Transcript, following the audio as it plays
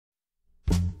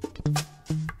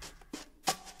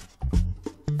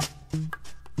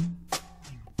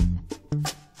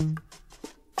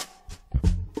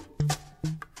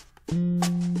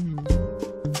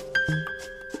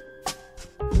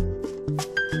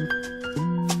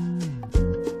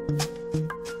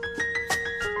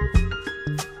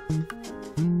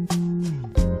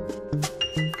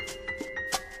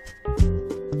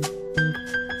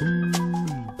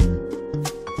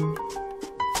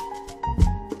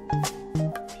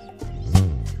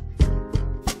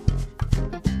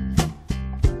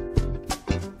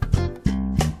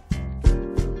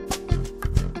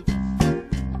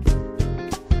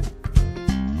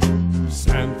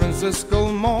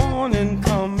Frisco morning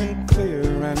coming clear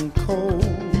and cold.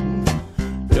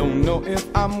 Don't know if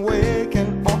I'm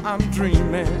waking or I'm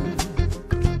dreaming.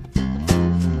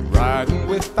 Riding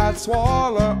with that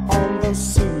Swaller on the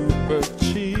Super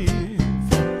Chief.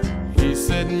 He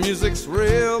said music's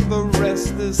real, the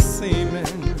rest is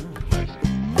seeming.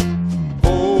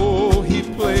 Oh, he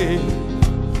played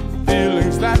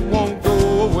feelings that won't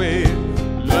go away.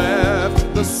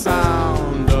 Left the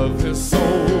sound of his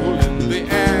soul in the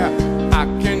air. I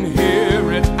can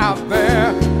hear it out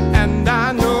there, and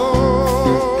I know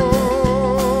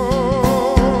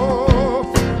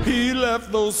he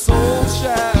left those soul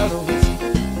shadows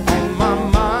on my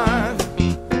mind,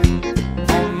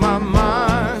 on my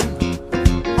mind,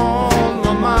 on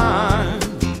my mind.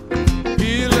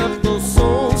 He left those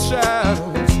soul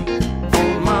shadows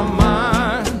on my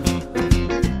mind,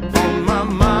 on my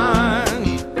mind,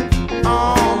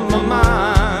 on my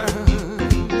mind.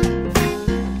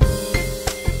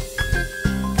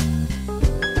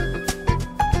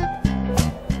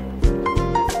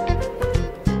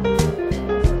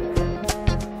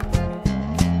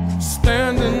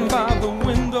 Standing by the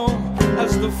window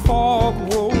as the fog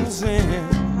rolls in,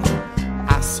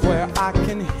 I swear I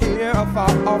can hear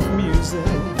far-off music.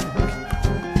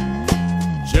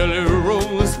 Jelly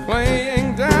Roll is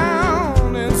playing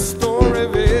down in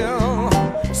Storyville,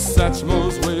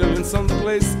 Satchmo's wailing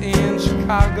someplace in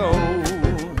Chicago.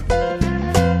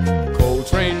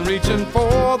 Coltrane reaching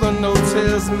for the notes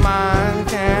his mind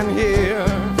can hear.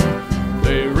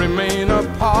 They remain a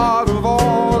part of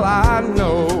all I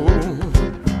know.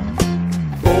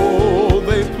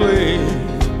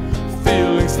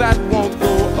 Feelings that won't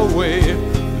go away.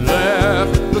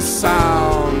 Left the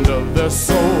sound of their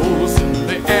souls in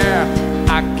the air.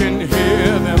 I can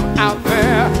hear them out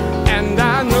there, and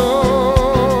I know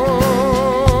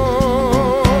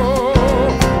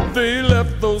they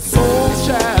left those soul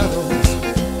shadows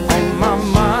on my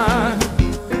mind,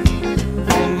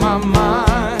 on my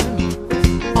mind,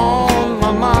 on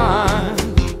my mind.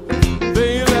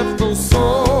 They left those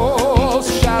soul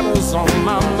shadows on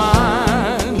my mind.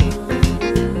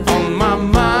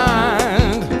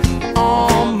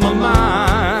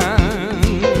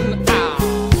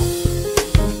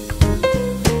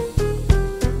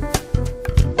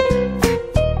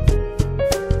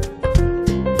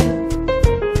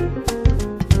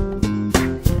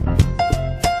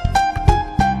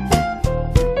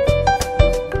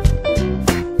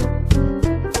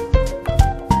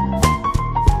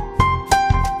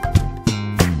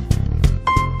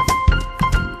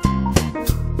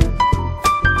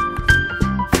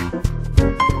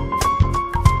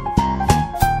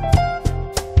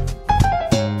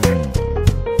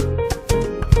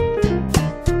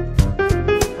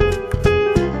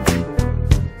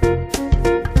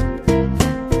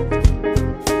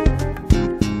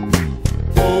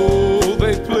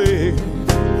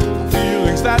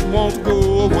 That won't go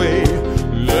away.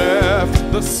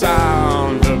 Left the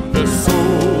sound of the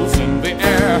souls in the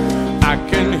air. I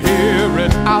can hear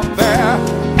it out there,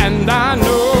 and I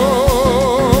know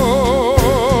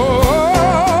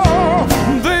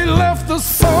they left the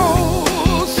soul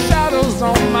shadows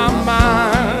on my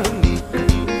mind,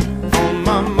 on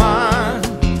my mind,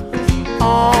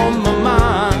 on my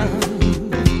mind.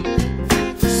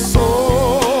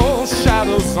 Soul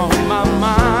shadows on my mind.